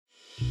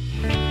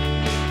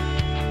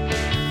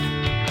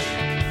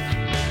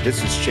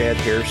This is Chad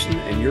Harrison,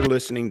 and you're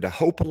listening to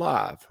Hope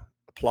Alive,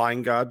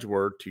 applying God's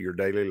Word to your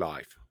daily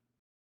life.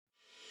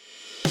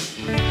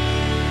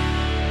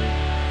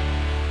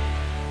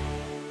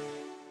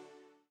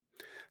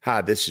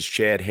 Hi, this is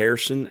Chad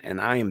Harrison, and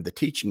I am the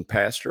teaching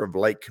pastor of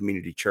Lake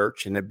Community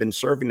Church and have been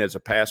serving as a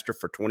pastor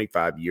for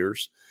 25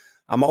 years.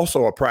 I'm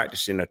also a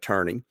practicing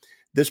attorney.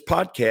 This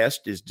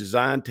podcast is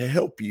designed to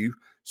help you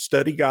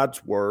study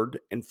God's Word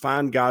and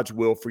find God's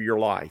will for your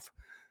life.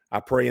 I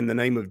pray in the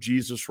name of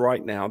Jesus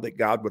right now that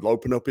God would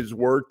open up His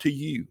Word to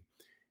you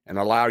and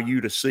allow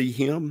you to see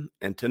Him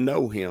and to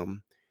know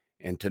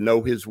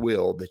His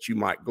will, that you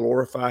might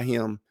glorify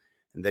Him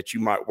and that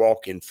you might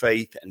walk in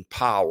faith and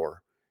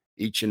power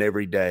each and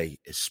every day,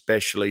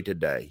 especially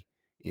today,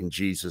 in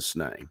Jesus'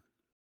 name.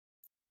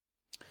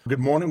 Good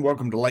morning.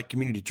 Welcome to Lake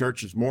Community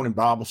Church's morning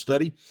Bible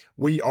study.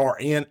 We are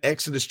in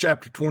Exodus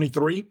chapter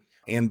 23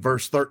 and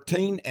verse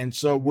 13. And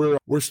so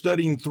we're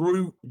studying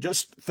through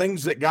just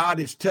things that God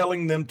is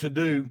telling them to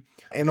do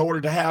in order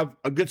to have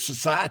a good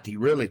society,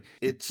 really.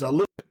 It's a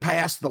little bit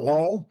past the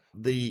law.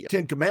 The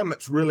Ten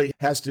Commandments really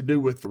has to do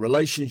with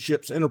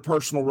relationships,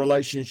 interpersonal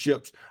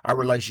relationships, our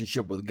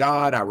relationship with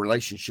God, our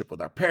relationship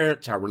with our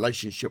parents, our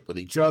relationship with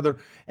each other,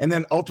 and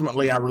then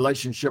ultimately our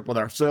relationship with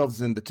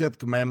ourselves in the 10th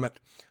commandment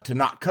to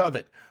not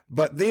covet.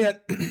 But then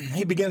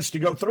he begins to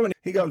go through and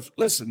he goes,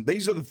 listen,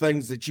 these are the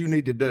things that you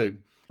need to do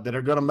that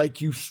are going to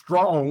make you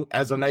strong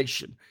as a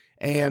nation.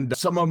 And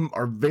some of them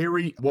are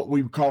very, what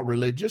we would call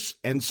religious,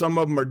 and some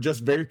of them are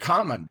just very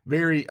common,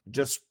 very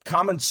just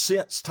common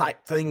sense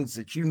type things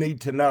that you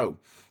need to know.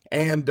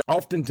 And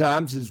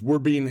oftentimes as we're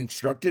being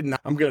instructed, and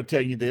I'm going to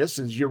tell you this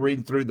as you're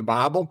reading through the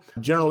Bible,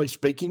 generally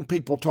speaking,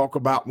 people talk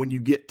about when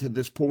you get to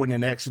this point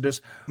in Exodus,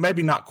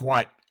 maybe not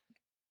quite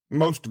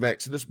most of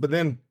Exodus, but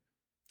then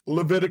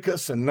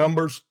Leviticus and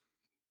Numbers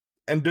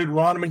and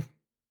Deuteronomy,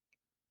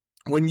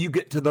 when you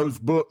get to those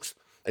books,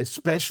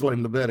 especially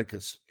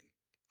Leviticus,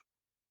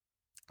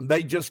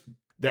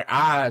 their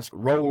eyes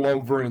roll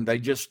over and they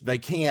just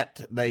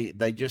can't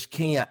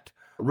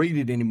read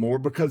it anymore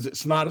because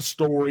it's not a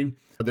story.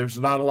 There's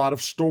not a lot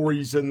of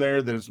stories in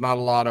there. There's not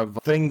a lot of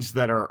things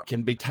that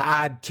can be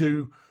tied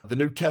to the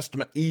New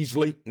Testament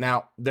easily.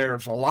 Now,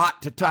 there's a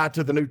lot to tie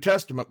to the New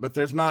Testament, but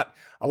there's not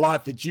a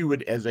lot that you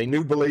would, as a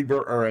new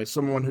believer or as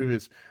someone who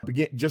is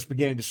just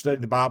beginning to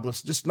study the Bible,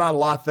 it's just not a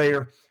lot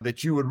there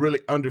that you would really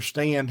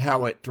understand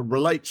how it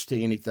relates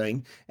to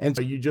anything. And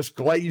so you just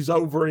glaze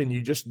over and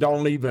you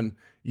don't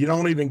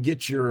even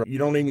get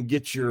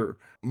your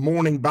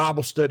morning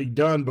Bible study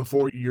done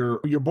before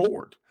you're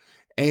bored.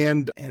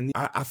 And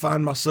I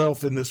find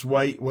myself in this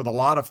way with a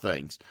lot of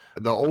things.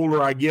 The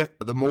older I get,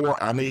 the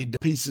more I need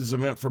pieces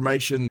of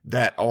information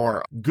that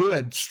are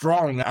good,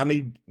 strong. I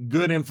need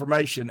good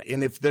information.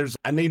 And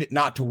I need it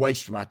not to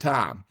waste my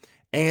time.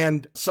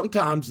 And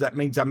sometimes that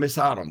means I miss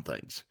out on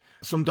things.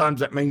 Sometimes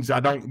that means I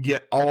don't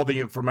get all the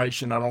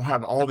information. I don't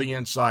have all the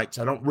insights.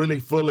 I don't really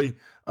fully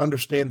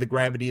understand the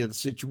gravity of the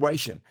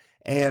situation.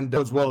 And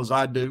as well as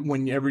I do,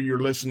 whenever you're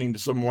listening to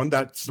someone,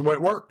 that's the way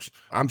it works.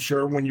 I'm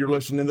sure when you're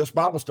listening to this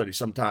Bible study,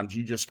 sometimes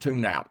you just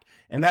tune out.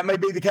 And that may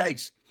be the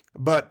case.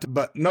 But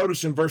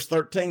notice in verse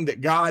 13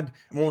 that God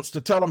wants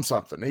to tell them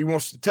something. He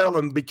wants to tell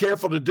them, be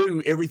careful to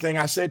do everything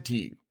I said to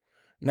you.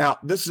 Now,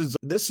 this is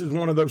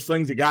one of those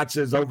things that God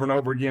says over and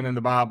over again in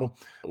the Bible.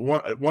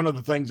 One of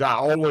the things I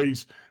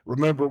always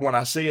remember when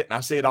I see it, and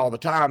I say it all the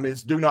time,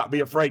 is do not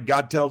be afraid.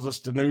 God tells us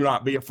to do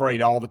not be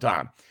afraid all the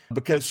time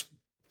because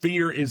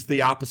fear is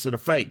the opposite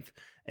of faith.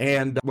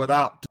 And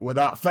without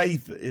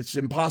faith, it's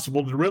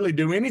impossible to really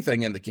do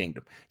anything in the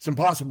kingdom. It's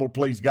impossible to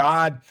please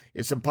God.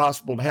 It's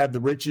impossible to have the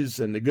riches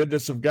and the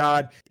goodness of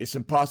God. It's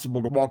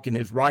impossible to walk in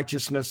His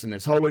righteousness and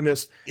His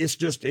holiness.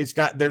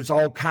 There's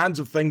all kinds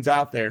of things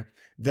out there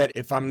that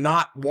if I'm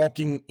not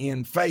walking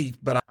in faith,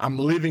 but I'm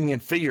living in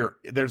fear,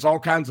 there's all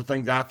kinds of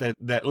things out there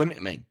that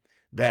limit me,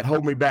 that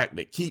hold me back,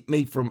 that keep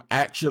me from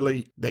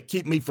actually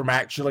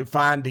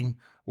finding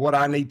what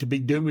I need to be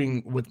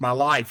doing with my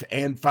life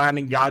and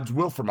finding God's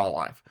will for my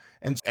life.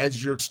 And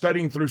as you're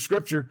studying through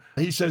Scripture,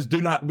 He says,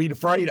 do not be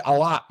afraid a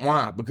lot.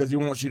 Why? Because He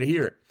wants you to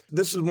hear it.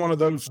 This is one of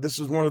those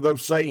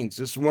sayings.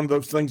 This is one of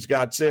those things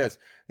God says.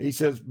 He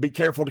says, be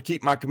careful to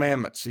keep my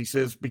commandments. He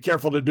says, be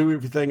careful to do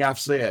everything I've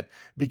said.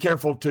 Be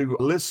careful to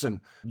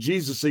listen.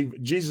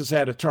 Jesus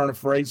had a turn of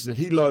phrase that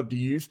He loved to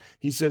use.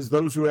 He says,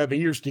 those who have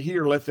ears to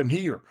hear, let them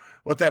hear.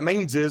 What that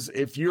means is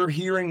if you're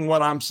hearing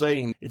what I'm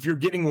saying, if you're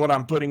getting what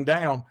I'm putting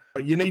down,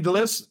 you need to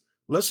listen.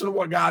 Listen to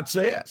what God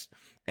says.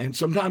 And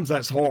sometimes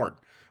that's hard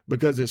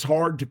because it's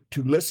hard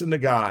to listen to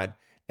God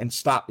and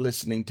stop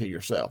listening to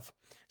yourself.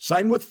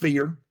 Same with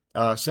fear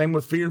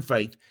and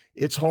faith.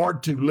 It's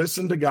hard to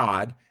listen to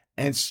God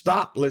and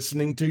stop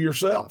listening to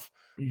yourself.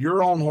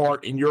 Your own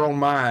heart and your own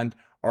mind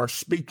are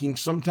speaking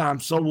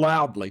sometimes so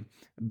loudly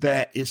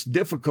that it's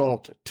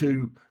difficult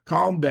to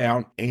calm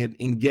down and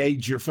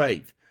engage your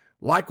faith.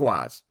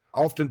 Likewise,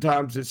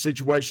 oftentimes in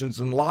situations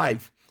in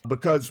life,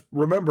 because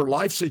remember,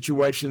 life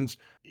situations,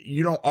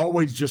 you don't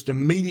always just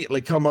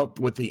immediately come up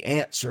with the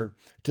answer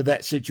to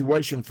that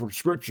situation from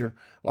Scripture.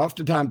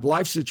 Oftentimes,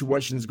 life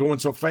situations going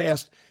so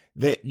fast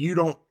that you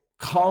don't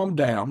calm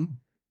down,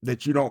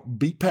 that you don't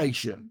be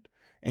patient,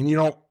 and you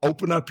don't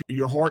open up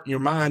your heart and your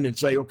mind and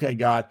say, okay,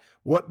 God,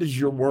 what does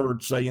your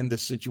word say in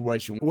this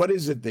situation? What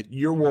is it that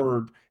your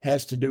word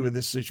has to do with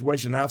this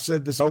situation? And I've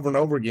said this over and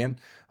over again.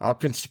 I'll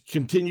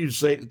continue to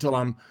say it until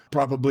I'm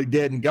probably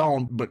dead and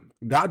gone, but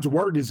God's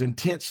word is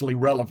intensely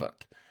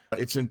relevant.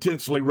 It's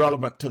intensely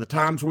relevant to the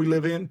times we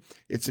live in.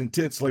 It's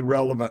intensely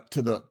relevant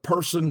to the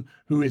person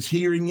who is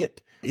hearing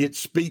it. It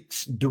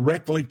speaks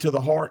directly to the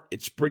heart.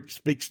 It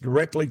speaks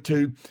directly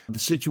to the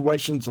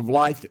situations of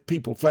life that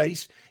people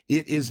face.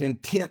 It is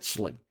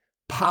intensely,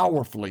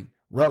 powerfully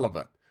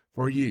relevant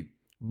for you.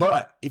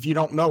 But if you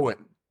don't know it,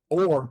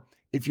 or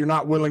if you're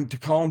not willing to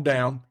calm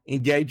down,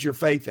 engage your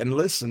faith, and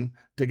listen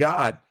to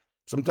God,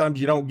 sometimes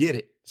you don't get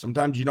it.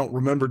 Sometimes you don't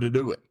remember to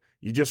do it.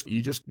 You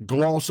just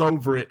gloss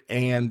over it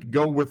and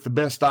go with the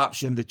best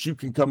option that you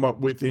can come up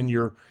with in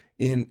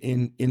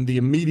the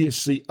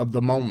immediacy of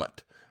the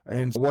moment.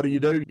 And so what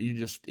do? You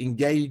just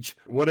engage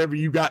whatever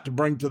you got to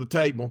bring to the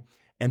table.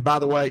 And by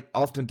the way,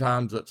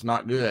 oftentimes that's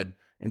not good.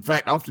 In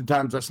fact,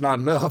 oftentimes that's not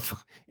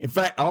enough. In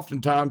fact,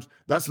 oftentimes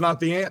that's not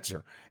the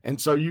answer.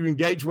 And so you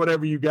engage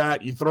whatever you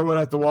got, you throw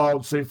it at the wall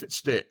and see if it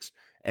sticks.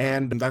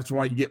 And that's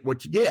why you get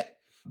what you get.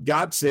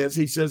 God says,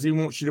 he says he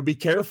wants you to be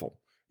careful.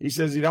 He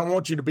says he don't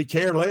want you to be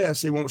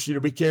careless. He wants you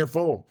to be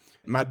careful.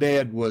 My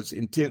dad was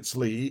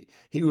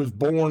he was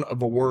born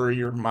of a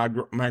worrier. My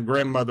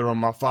grandmother on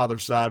my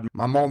father's side,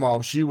 my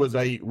mama, she was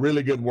a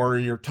really good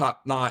worrier,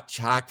 top notch,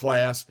 high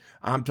class.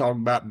 I'm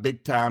talking about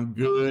big time,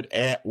 good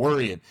at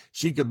worrying.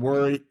 She could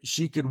worry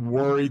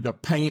the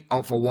paint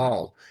off a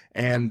wall,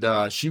 and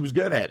she was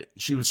good at it.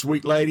 She was a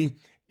sweet lady.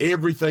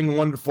 Everything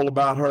wonderful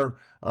about her.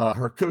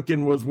 Her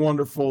cooking was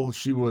wonderful.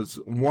 She was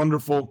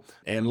wonderful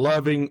and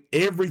loving.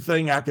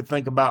 Everything I could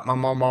think about my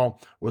mama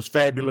was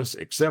fabulous,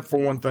 except for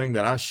one thing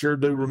that I sure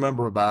do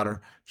remember about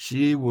her.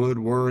 She would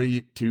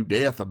worry to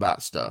death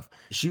about stuff.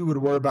 She would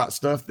worry about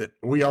stuff that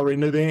we already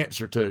knew the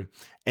answer to,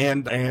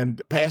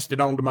 and passed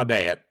it on to my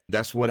dad.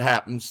 That's what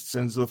happens.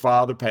 Sins of the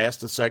father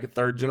passed to second,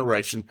 third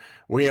generation.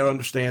 We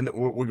understand that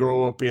what we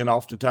grow up in,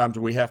 oftentimes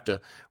we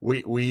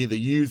either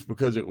use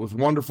because it was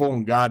wonderful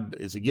and God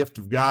is a gift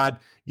of God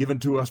given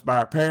to us by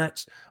our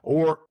parents,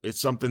 or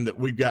it's something that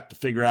we've got to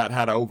figure out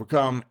how to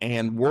overcome.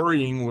 And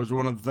worrying was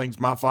one of the things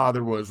my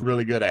father was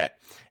really good at.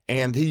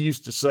 And he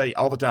used to say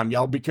all the time,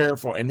 y'all be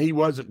careful. And he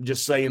wasn't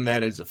just saying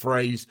that as a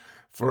phrase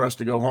for us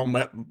to go home.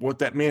 What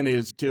that meant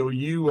is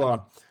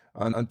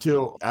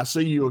until I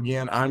see you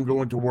again, I'm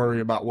going to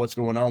worry about what's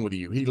going on with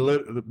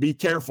you. Be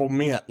careful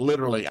meant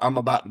literally, I'm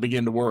about to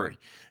begin to worry.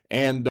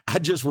 And I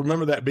just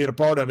remember that being a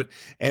part of it.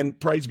 And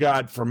praise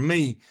God, for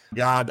me,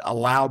 God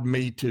allowed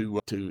me to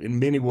in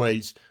many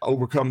ways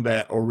overcome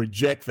that or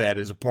reject that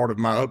as a part of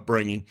my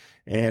upbringing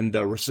and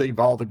receive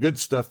all the good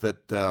stuff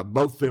that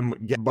both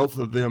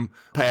of them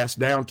passed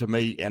down to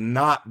me, and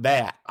not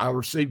that. I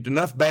received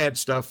enough bad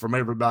stuff from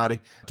everybody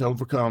to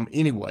overcome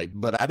anyway.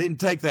 But I didn't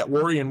take that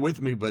worrying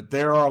with me. But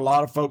there are a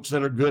lot of folks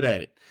that are good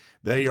at it.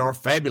 They are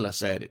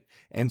fabulous at it.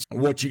 And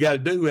what you got to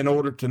do in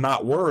order to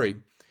not worry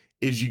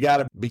is you got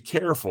to be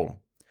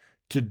careful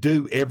to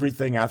do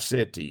everything I've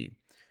said to you.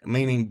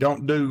 Meaning,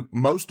 don't do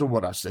most of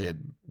what I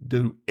said.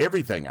 Do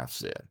everything I've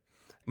said.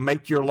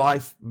 Make your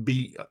life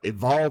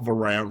revolve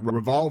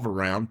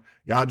around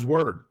God's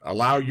word.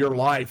 Allow your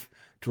life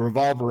to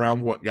revolve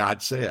around what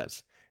God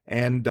says.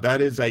 And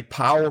that is a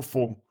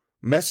powerful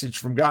message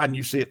from God. And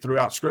you see it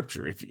throughout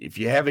Scripture. If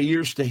you have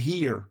ears to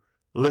hear,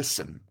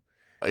 listen.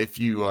 If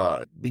you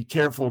be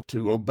careful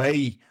to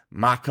obey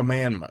my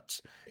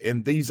commandments.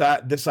 And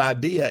this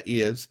idea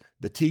is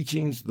the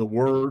teachings, the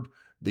word,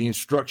 the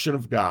instruction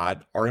of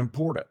God are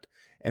important.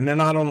 And they're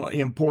not only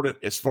important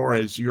as far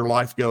as your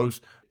life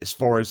goes, as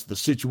far as the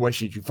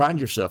situations you find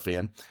yourself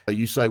in.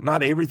 You say,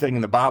 not everything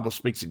in the Bible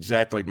speaks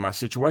exactly to my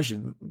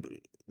situation.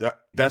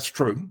 That's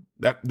true.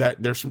 That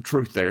there's some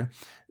truth there.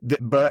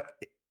 But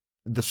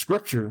the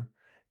Scripture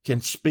can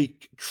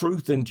speak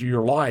truth into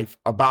your life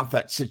about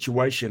that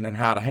situation and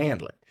how to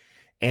handle it.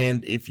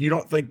 And if you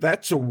don't think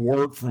that's a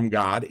word from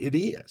God, it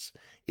is.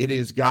 It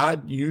is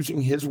God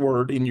using his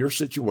word in your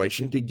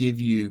situation to give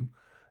you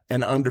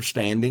an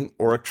understanding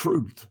or a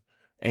truth.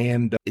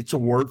 And it's a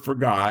word from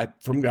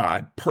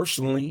God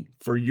personally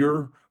for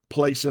your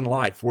place in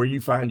life where you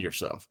find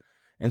yourself.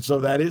 And so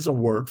that is a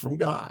word from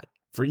God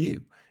for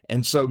you.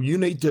 And so you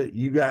need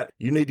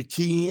to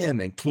key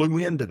in and clue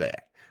into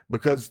that,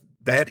 because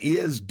that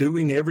is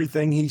doing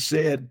everything he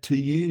said to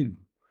you.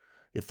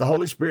 If the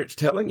Holy Spirit's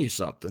telling you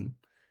something,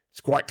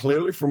 it's quite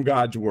clearly from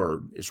God's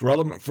word, it's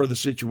relevant for the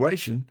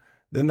situation,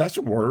 then that's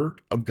a word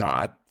of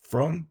God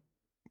from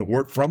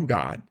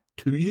God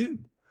to you.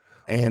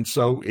 And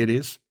so it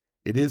is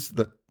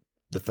the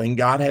thing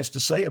God has to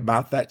say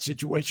about that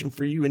situation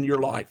for you in your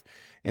life.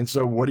 And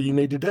so what do you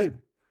need to do?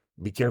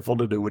 Be careful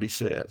to do what he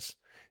says.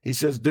 He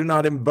says, do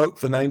not invoke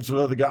the names of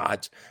other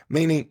gods,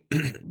 meaning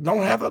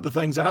don't have other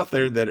things out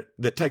there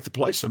that take the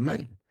place of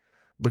me.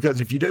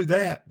 Because if you do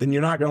that, then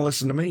you're not going to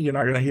listen to me. You're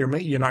not going to hear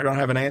me. You're not going to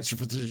have an answer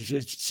for the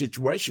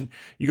situation.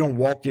 You're going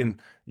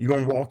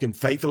to walk in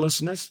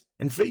faithlessness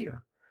and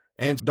fear,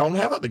 and don't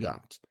have other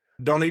gods.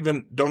 Don't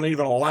even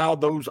allow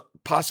those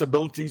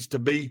possibilities to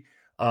be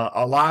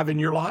alive in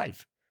your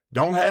life.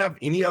 Don't have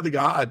any other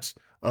gods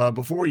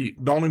before you.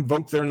 Don't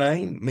invoke their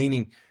name,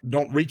 meaning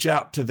don't reach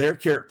out to their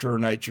character or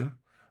nature.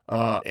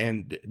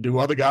 And do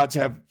other gods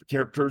have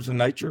characters and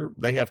nature?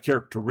 They have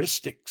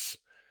characteristics,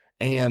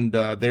 and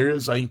there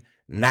is a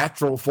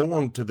natural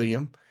form to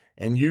them.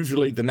 And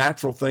usually the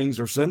natural things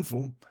are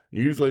sinful.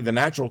 Usually the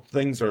natural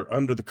things are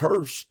under the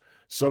curse.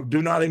 So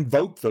do not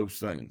invoke those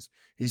things.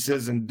 He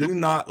says, and do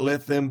not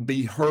let them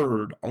be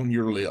heard on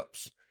your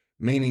lips,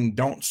 meaning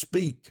don't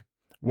speak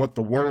what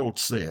the world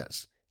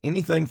says,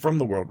 anything from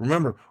the world.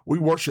 Remember, we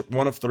worship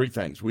one of three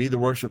things. We either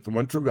worship the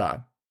one true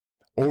God,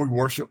 or we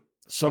worship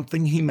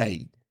something he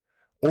made,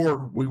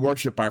 or we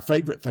worship our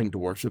favorite thing to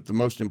worship, the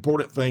most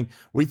important thing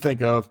we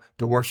think of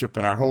to worship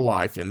in our whole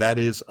life, and that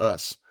is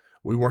us.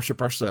 We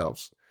worship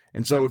ourselves.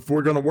 And so if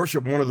we're going to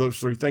worship one of those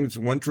three things,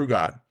 one true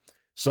God,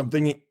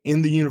 something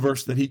in the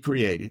universe that he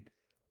created,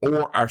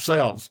 or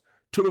ourselves,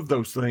 two of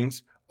those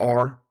things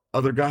are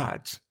other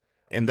gods.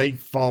 And they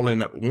fall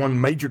in one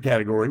major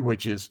category,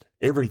 which is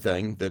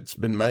everything that's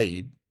been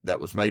made, that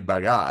was made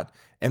by God,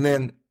 and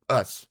then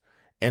us.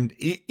 And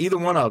either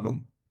one of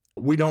them,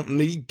 we do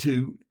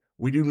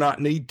not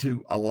need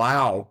to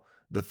allow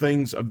the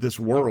things of this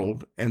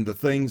world and the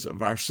things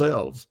of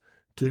ourselves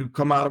to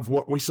come out of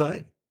what we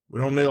say. We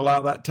don't need to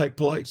allow that to take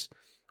place.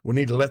 We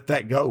need to let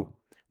that go.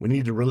 We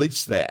need to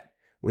release that.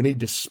 We need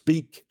to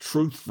speak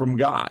truth from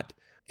God.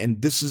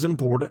 And this is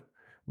important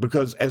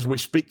because as we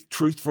speak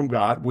truth from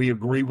God, we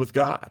agree with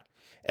God.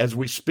 As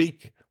we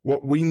speak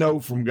what we know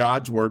from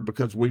God's word,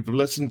 because we've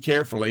listened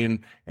carefully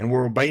and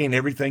we're obeying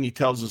everything he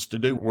tells us to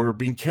do. We're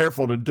being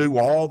careful to do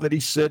all that he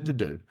said to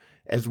do.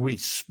 As we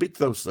speak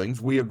those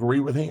things, we agree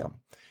with him.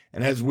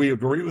 And as we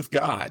agree with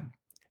God,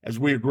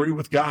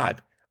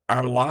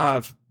 our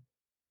lives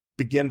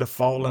begin to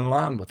fall in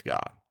line with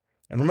God.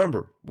 And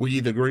remember, we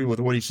either agree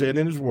with what he said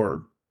in his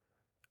word,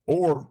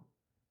 or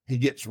he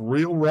gets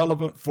real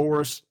relevant for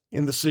us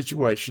in the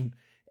situation,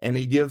 and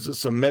he gives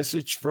us a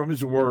message from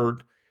his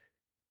word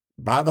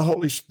by the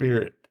Holy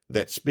Spirit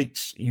that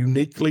speaks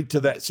uniquely to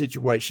that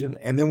situation,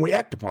 and then we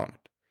act upon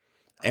it.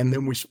 And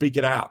then we speak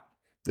it out.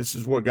 This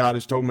is what God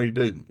has told me to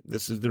do.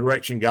 This is the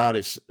direction God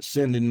is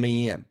sending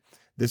me in.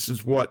 This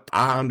is what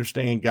I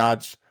understand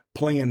God's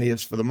plan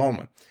is for the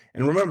moment.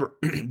 And remember,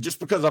 just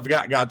because I've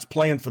got God's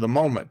plan for the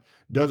moment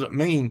doesn't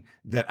mean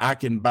that I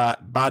can,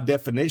 by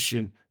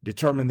definition,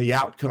 determine the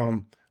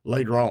outcome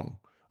later on.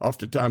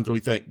 Oftentimes we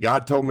think,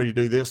 God told me to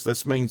do this.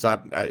 This means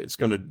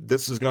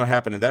this is going to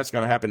happen, and that's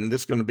going to happen, and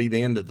this is going to be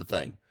the end of the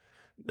thing.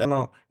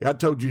 No, God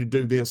told you to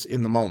do this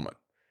in the moment.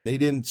 He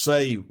didn't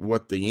say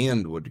what the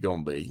end was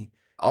going to be.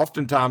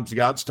 Oftentimes,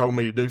 God's told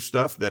me to do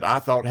stuff that I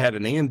thought had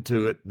an end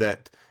to it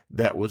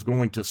that was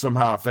going to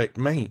somehow affect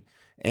me.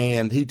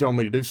 And he told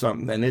me to do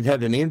something, and it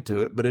had an end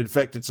to it, but it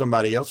affected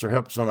somebody else or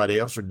helped somebody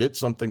else or did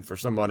something for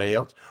somebody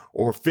else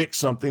or fixed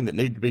something that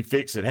needed to be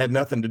fixed that had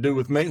nothing to do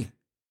with me.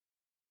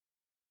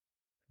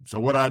 So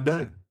what I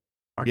do?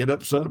 I get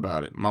upset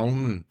about it,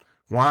 moan and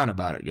whine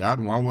about it. God,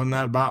 why wasn't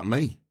that about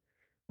me?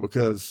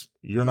 Because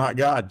you're not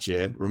God,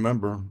 Chad.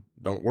 Remember,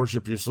 don't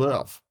worship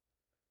yourself.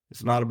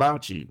 It's not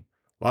about you.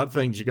 A lot of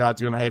things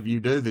God's going to have you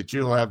do that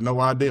you'll have no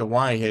idea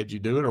why he had you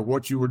do it or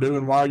what you were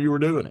doing while you were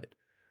doing it.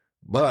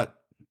 But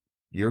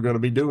you're going to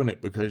be doing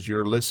it because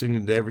you're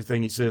listening to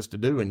everything he says to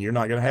do, and you're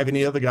not going to have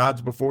any other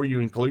gods before you,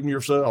 including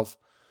yourself.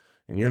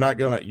 And you're not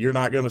going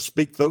to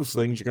speak those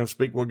things. You're going to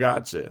speak what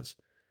God says.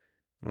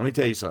 Let me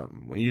tell you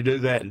something. When you do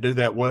that and do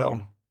that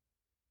well,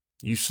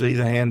 you see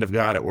the hand of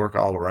God at work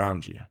all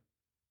around you.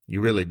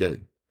 You really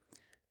do.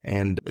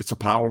 And it's a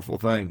powerful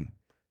thing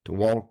to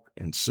walk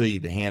and see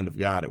the hand of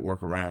God at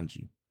work around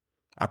you.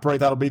 I pray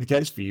that'll be the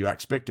case for you. I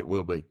expect it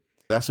will be.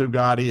 That's who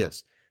God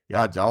is.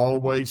 God's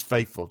always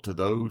faithful to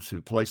those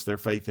who place their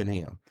faith in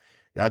him.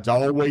 God's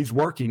always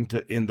working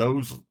in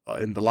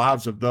the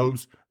lives of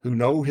those who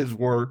know his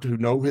word, who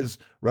know his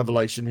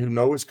revelation, who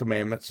know his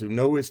commandments, who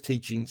know his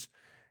teachings,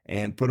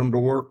 and put them to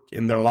work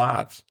in their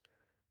lives.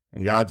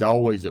 And God's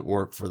always at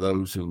work for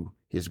those who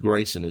his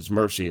grace and his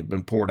mercy have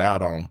been poured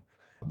out on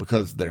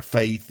because their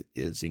faith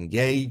is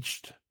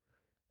engaged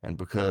and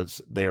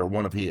because they are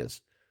one of his.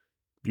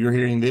 If you're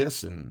hearing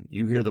this and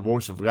you hear the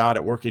voice of God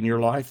at work in your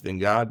life, then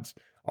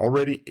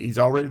he's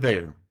already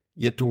there.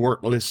 Get to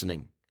work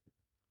listening.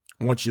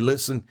 Once you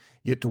listen,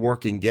 get to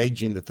work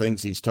engaging the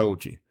things he's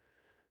told you.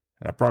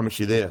 And I promise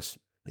you this,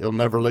 he'll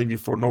never leave you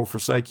nor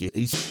forsake you.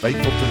 He's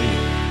faithful to the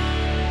end.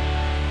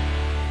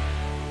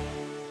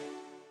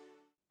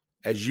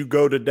 As you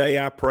go today,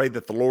 I pray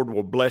that the Lord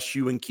will bless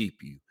you and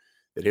keep you,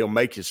 that he'll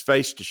make his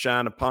face to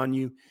shine upon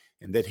you,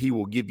 and that he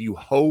will give you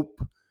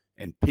hope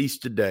and peace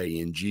today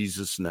in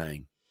Jesus'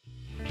 name.